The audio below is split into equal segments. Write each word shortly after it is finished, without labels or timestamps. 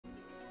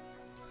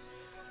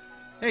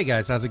Hey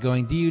guys, how's it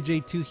going?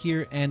 DUJ2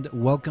 here, and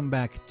welcome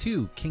back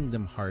to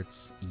Kingdom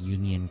Hearts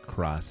Union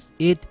Cross.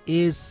 It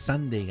is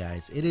Sunday,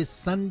 guys. It is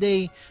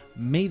Sunday,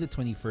 May the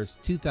 21st,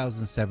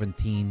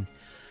 2017.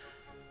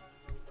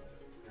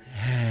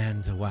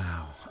 And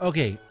wow.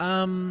 Okay,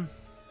 alright,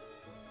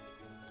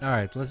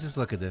 let's just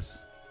look at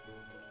this.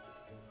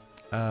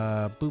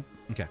 Boop.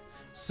 Okay.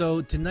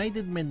 So tonight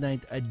at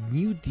midnight, a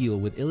new deal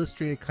with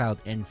Illustrated Cloud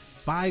and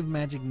 5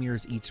 magic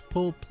mirrors each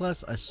pull,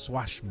 plus a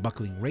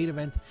swashbuckling raid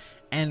event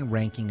and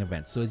ranking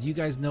event. So as you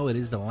guys know, it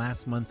is the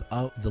last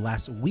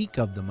week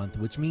of the month,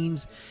 which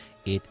means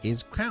it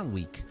is Crown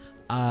Week,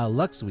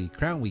 Lux Week,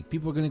 Crown Week.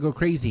 People are gonna go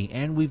crazy,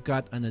 and we've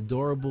got an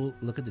adorable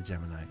look at the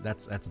Gemini.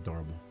 That's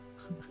adorable.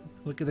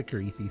 Look at the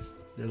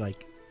chirithys. They're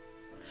like,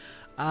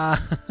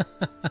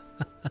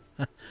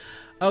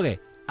 okay.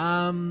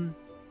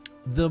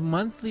 The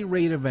monthly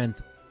raid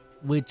event,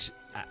 which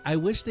I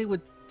wish they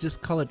would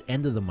just call it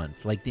end of the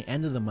month, like the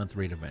end of the month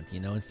raid event, you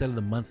know, instead of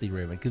the monthly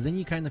raid event, because then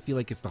you kind of feel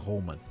like it's the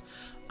whole month.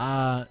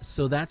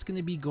 So that's going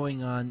to be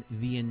going on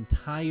the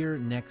entire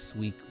next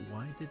week.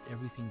 Why did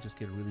everything just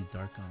get really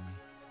dark on me?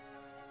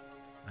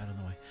 I don't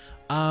know why.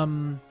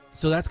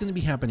 So that's going to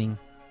be happening.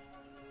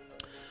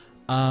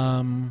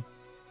 And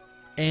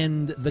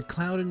the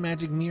Cloud and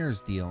Magic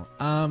Mirrors deal.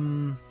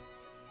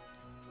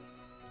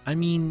 I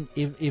mean,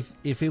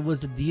 if it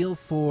was a deal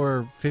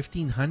for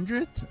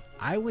 1,500,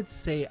 I would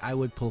say I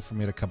would pull from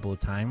it a couple of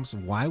times.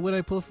 Why would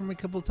I pull from it a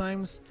couple of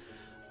times?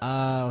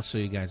 I'll show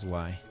you guys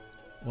why.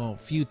 Well, a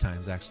few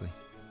times actually.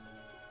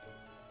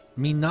 I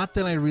mean, not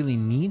that I really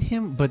need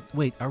him, but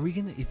wait,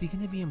 is he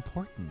gonna be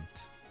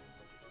important?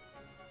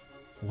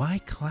 Why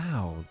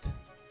Cloud?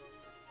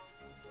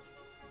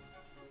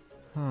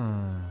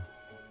 Huh.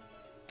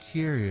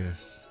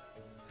 Curious.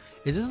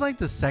 Is this like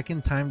the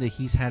second time that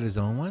he's had his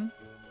own one?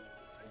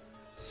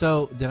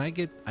 So, I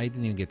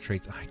didn't even get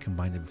traits. Oh, I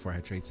combined it before I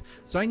had traits.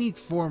 So I need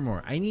 4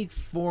 more. I need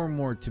 4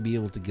 more to be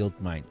able to guilt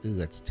mine. Ooh,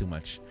 that's too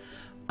much.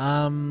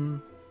 Why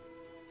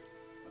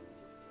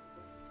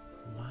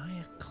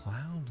a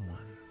Cloud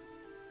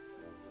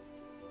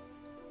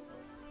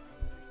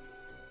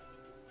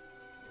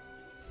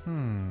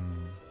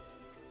one?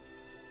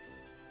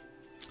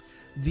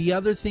 The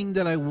other thing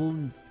that I will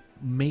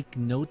make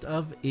note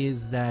of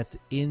is that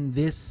in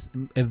this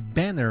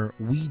banner,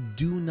 we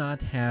do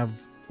not have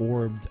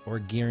orbed or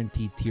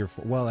guaranteed tier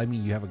 4. Well, I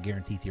mean, you have a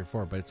guaranteed tier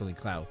 4, but it's only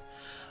Cloud.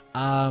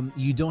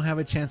 You don't have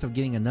a chance of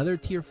getting another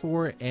tier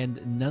 4, and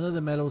none of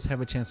the medals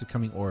have a chance of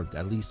coming orbed,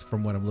 at least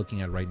from what I'm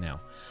looking at right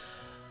now.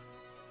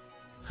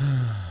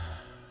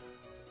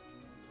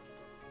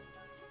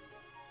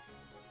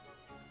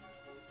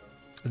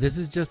 This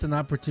is just an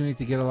opportunity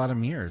to get a lot of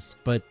mirrors,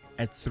 but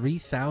at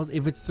 3,000,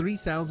 if it's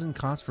 3,000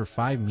 cost for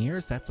 5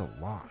 mirrors, that's a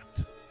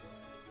lot.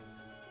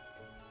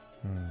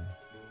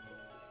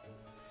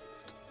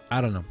 I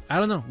don't know.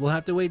 We'll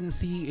have to wait and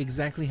see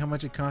exactly how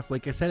much it costs.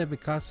 Like I said, if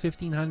it costs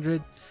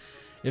 1,500,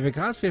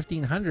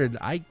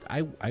 I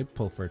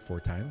pull for it 4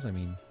 times. I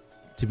mean,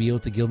 to be able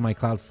to guild my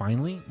Cloud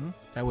finally,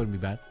 that wouldn't be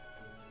bad.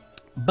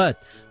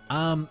 But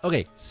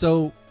okay,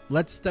 so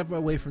let's step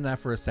away from that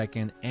for a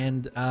second,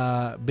 and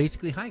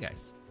basically, hi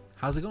guys,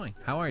 how's it going?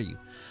 How are you?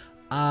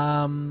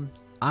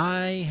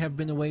 I have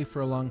been away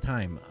for a long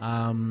time.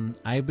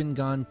 I've been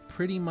gone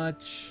pretty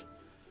much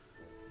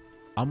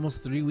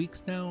almost 3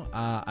 weeks now.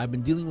 I've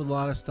been dealing with a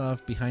lot of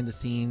stuff behind the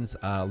scenes,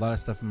 a lot of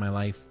stuff in my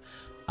life,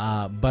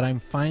 but I'm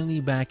finally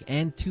back,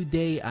 and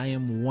today I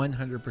am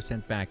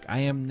 100% back. I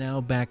am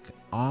now back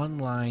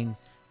online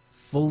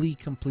fully,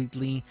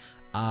 completely.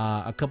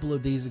 A couple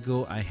of days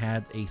ago I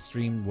had a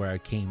stream where I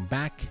came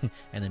back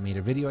and I made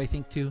a video, I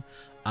think, too.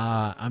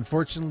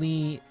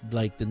 Unfortunately,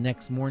 like the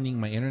next morning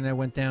my internet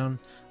went down.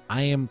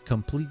 I am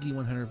completely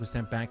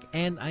 100% back,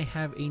 and I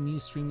have a new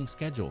streaming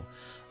schedule.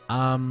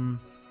 I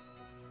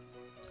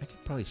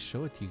could probably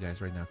show it to you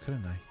guys right now,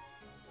 couldn't I?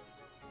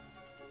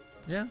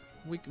 Yeah,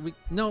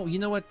 no, you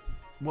know what?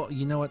 Well,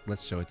 you know what?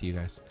 Let's show it to you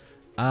guys.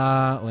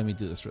 Let me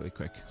do this really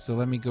quick. So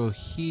let me go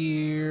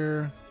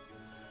here.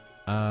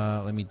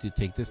 Let me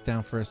take this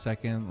down for a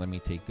second. Let me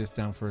take this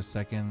down for a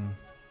second.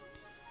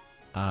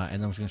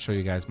 And I'm just going to show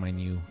you guys my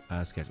new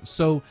schedule.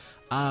 So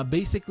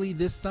basically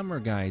this summer,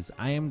 guys,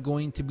 I am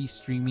going to be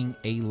streaming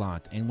a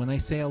lot. And when I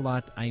say a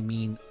lot, I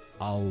mean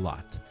a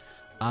lot.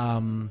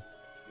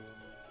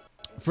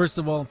 First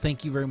of all,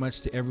 thank you very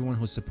much to everyone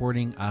who's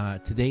supporting.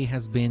 Today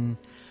has been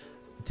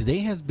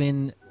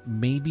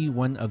maybe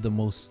one of the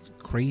most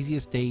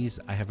craziest days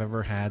I have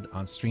ever had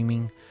on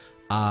streaming.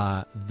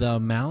 The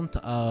amount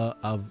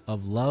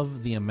of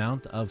love, the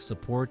amount of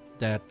support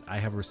that I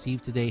have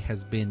received today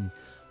has been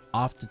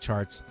off the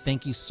charts.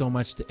 Thank you so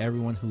much to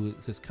everyone who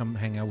has come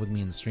hang out with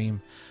me in the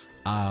stream.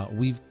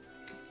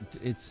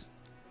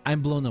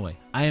 I'm blown away.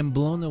 I am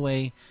blown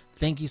away.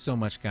 Thank you so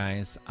much,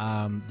 guys.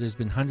 There's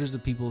been hundreds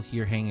of people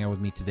here hanging out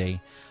with me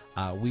today.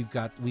 We've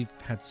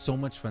had so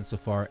much fun so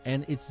far,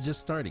 and it's just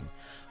starting.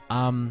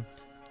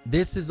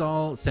 This is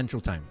all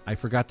Central Time. I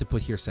forgot to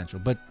put here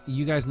Central, but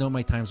you guys know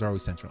my times are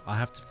always Central. I'll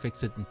have to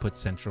fix it and put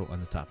Central on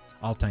the top.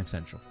 All time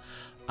Central.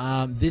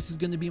 This is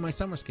going to be my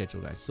summer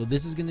schedule, guys. So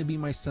this is going to be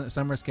my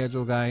summer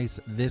schedule, guys.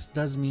 This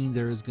does mean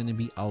there is going to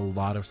be a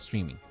lot of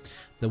streaming.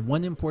 The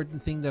one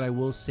important thing that I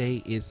will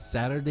say is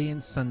Saturday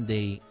and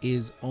Sunday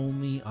is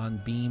only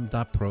on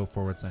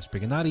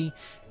beam.pro/Pigginatti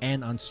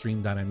and on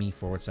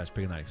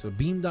stream.me/Pigginatti. So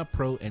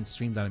beam.pro and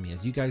stream.me.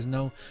 As you guys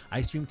know,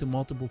 I stream to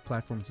multiple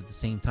platforms at the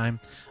same time.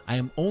 I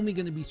am only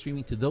going to be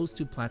streaming to those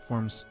two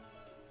platforms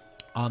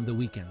on the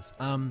weekends,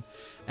 and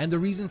the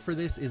reason for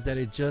this is that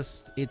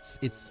it's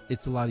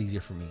a lot easier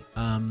for me.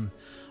 On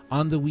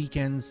the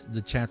weekends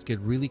the chats get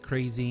really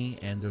crazy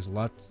and there's a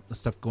lot of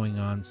stuff going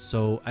on,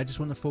 so I just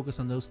want to focus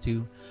on those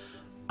two.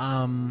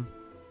 And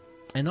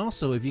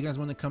also, if you guys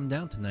want to come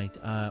down tonight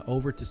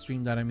over to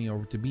stream.me,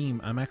 over to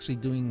Beam, I'm actually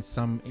doing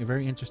some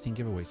very interesting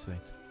giveaways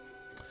tonight.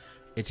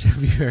 It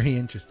should be very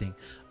interesting.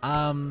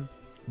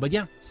 But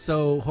yeah,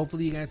 so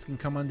hopefully you guys can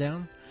come on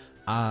down,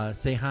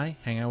 say hi,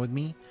 hang out with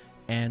me.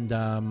 And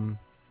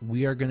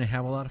we are going to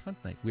have a lot of fun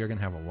tonight. We are going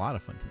to have a lot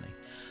of fun tonight.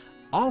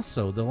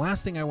 Also, the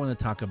last thing I want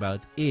to talk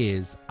about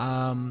is,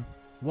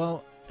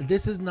 well,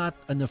 this is not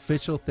an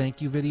official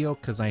thank you video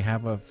because I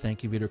have a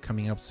thank you video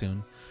coming up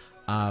soon,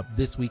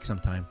 this week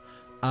sometime.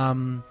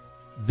 I'm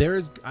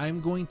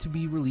going to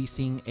be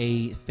releasing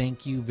a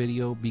thank you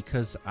video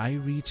because I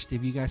reached,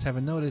 if you guys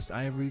haven't noticed,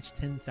 I have reached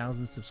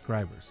 10,000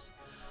 subscribers.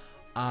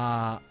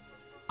 I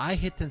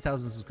hit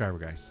 10,000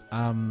 subscribers, guys.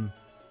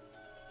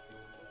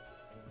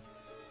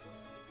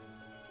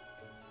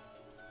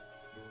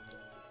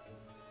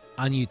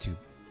 On YouTube,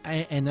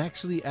 and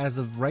actually as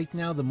of right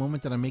now, the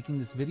moment that I'm making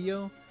this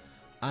video,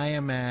 I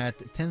am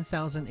at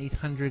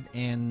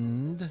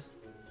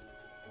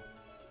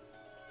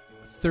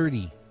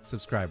 10,830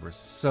 subscribers.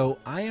 So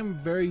I am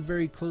very,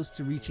 very close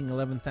to reaching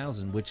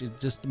 11,000, which is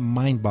just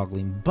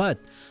mind-boggling. But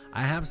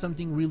I have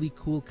something really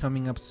cool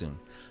coming up soon.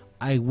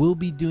 I will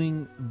be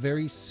doing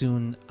very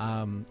soon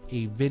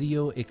a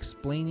video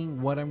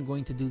explaining what I'm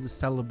going to do to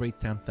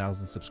celebrate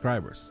 10,000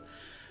 subscribers.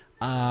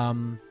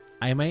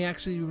 I may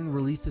actually even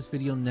release this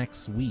video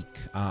next week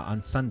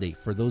on Sunday.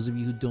 For those of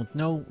you who don't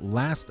know,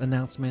 last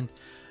announcement,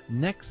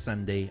 next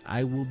Sunday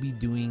I will be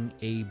doing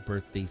a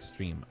birthday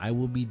stream. I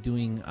will be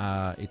doing,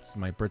 it's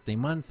my birthday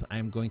month.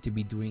 I'm going to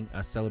be doing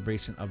a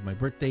celebration of my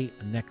birthday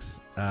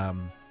next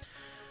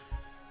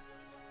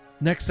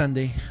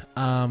Sunday,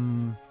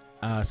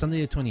 Sunday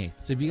the 28th.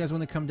 So if you guys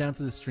want to come down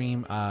to the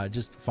stream,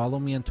 just follow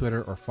me on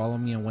Twitter or follow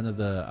me on one of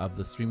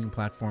the streaming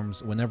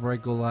platforms. Whenever I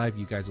go live,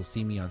 you guys will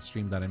see me on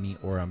stream.me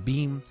or on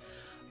Beam.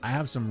 I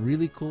have some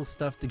really cool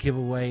stuff to give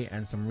away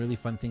and some really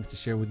fun things to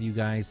share with you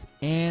guys.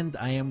 And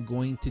I am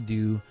going to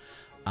do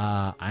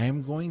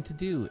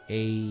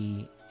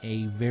a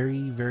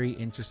very, very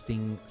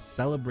interesting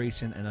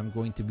celebration, and I'm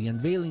going to be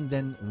unveiling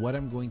then what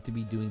I'm going to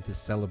be doing to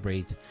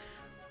celebrate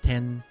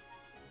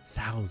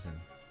 10,000.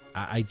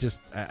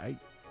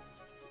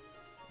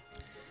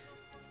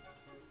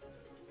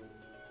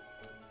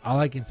 All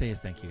I can say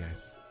is thank you,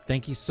 guys.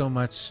 Thank you so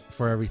much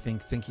for everything.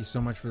 Thank you so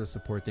much for the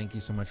support. Thank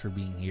you so much for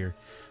being here.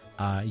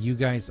 You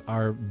guys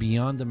are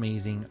beyond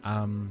amazing.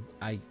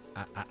 I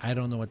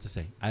don't know what to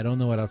say. I don't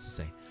know what else to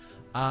say.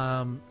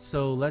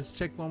 So let's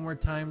check one more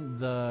time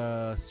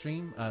the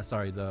stream. Let's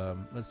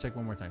check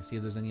one more time. See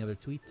if there's any other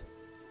tweet.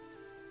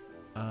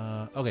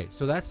 Okay,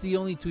 so that's the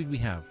only tweet we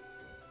have.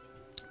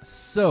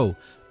 So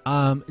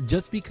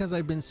just because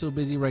I've been so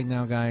busy right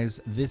now,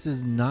 guys, this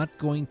is not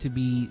going to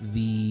be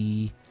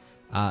the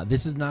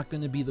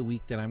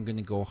week that I'm going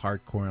to go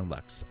hardcore on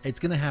Lux. It's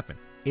going to happen.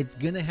 It's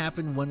going to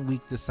happen 1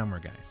 week this summer,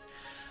 guys.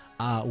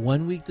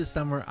 1 week this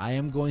summer, I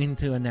am going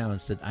to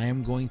announce that I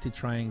am going to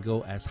try and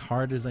go as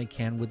hard as I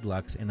can with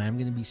Lux, and I'm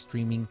going to be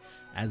streaming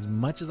as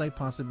much as I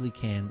possibly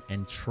can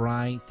and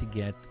try to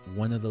get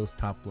one of those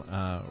top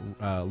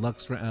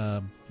Lux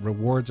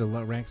rewards or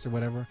ranks or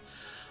whatever.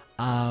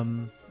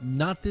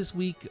 Not this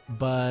week,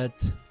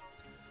 but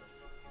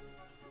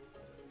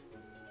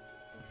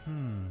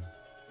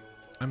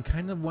I'm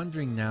kind of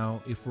wondering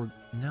now if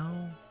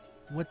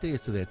what day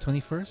is today?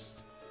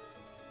 21st?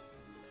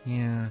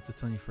 Yeah, it's the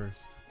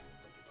 21st.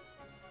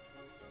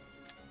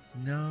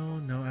 No,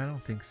 I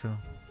don't think so.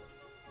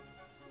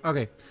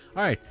 Okay,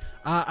 all right.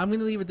 I'm going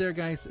to leave it there,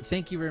 guys.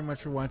 Thank you very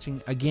much for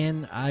watching.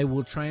 Again, I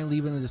will try and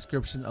leave in the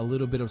description a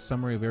little bit of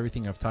summary of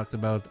everything I've talked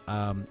about.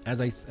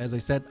 As I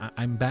said,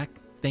 I'm back.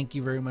 Thank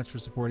you very much for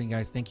supporting,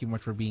 guys. Thank you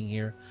much for being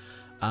here.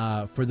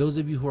 For those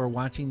of you who are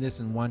watching this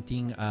and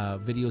wanting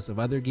videos of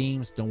other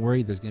games, don't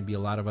worry, there's going to be a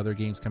lot of other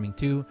games coming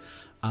too,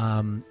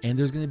 and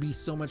there's going to be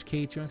so much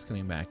KHX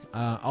coming back.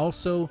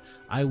 Also,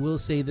 I will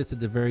say this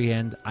at the very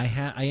end,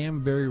 I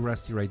am very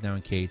rusty right now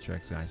in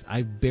KHX, guys.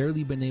 I've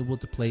barely been able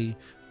to play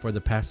for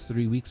the past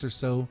 3 weeks or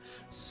so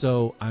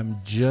I'm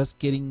just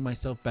getting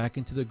myself back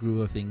into the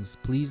groove of things.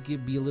 Please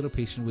be a little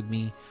patient with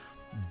me.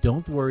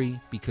 Don't worry,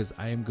 because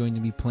I am going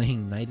to be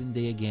playing night and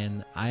day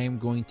again. I'm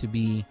going to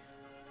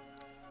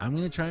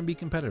try and be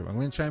competitive. I'm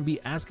going to try and be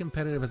as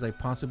competitive as I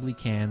possibly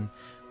can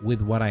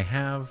with what I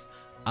have.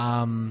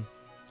 Oh,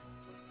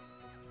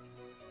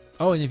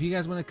 and if you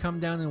guys want to come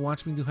down and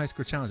watch me do High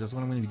Score Challenge, that's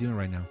what I'm going to be doing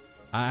right now.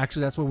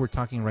 Actually, that's what we're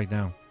talking right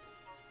now.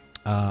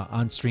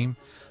 on stream.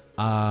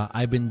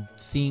 I've been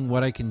seeing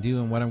what I can do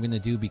and what I'm going to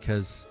do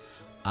because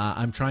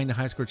I'm trying the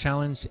high score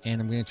challenge,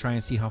 and I'm going to try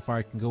and see how far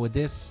I can go with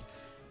this.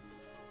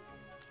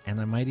 And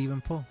I might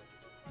even pull.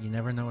 You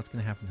never know what's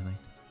going to happen tonight.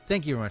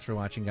 Thank you very much for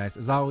watching, guys.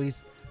 As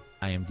always,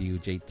 I am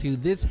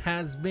DUJ2. This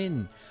has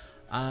been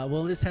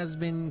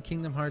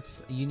Kingdom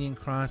Hearts Union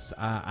Cross.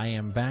 I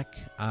am back.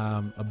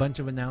 A bunch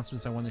of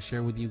announcements I want to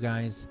share with you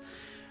guys,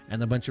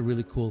 and a bunch of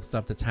really cool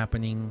stuff that's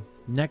happening.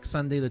 Next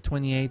Sunday, the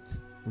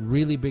 28th,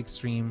 really big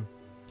stream.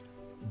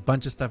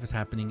 Bunch of stuff is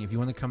happening. If you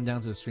want to come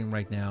down to the stream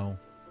right now,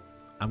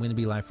 I'm going to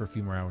be live for a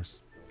few more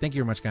hours. Thank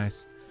you very much,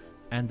 guys.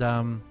 And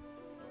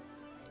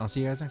I'll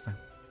see you guys next time.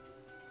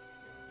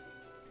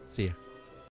 See ya.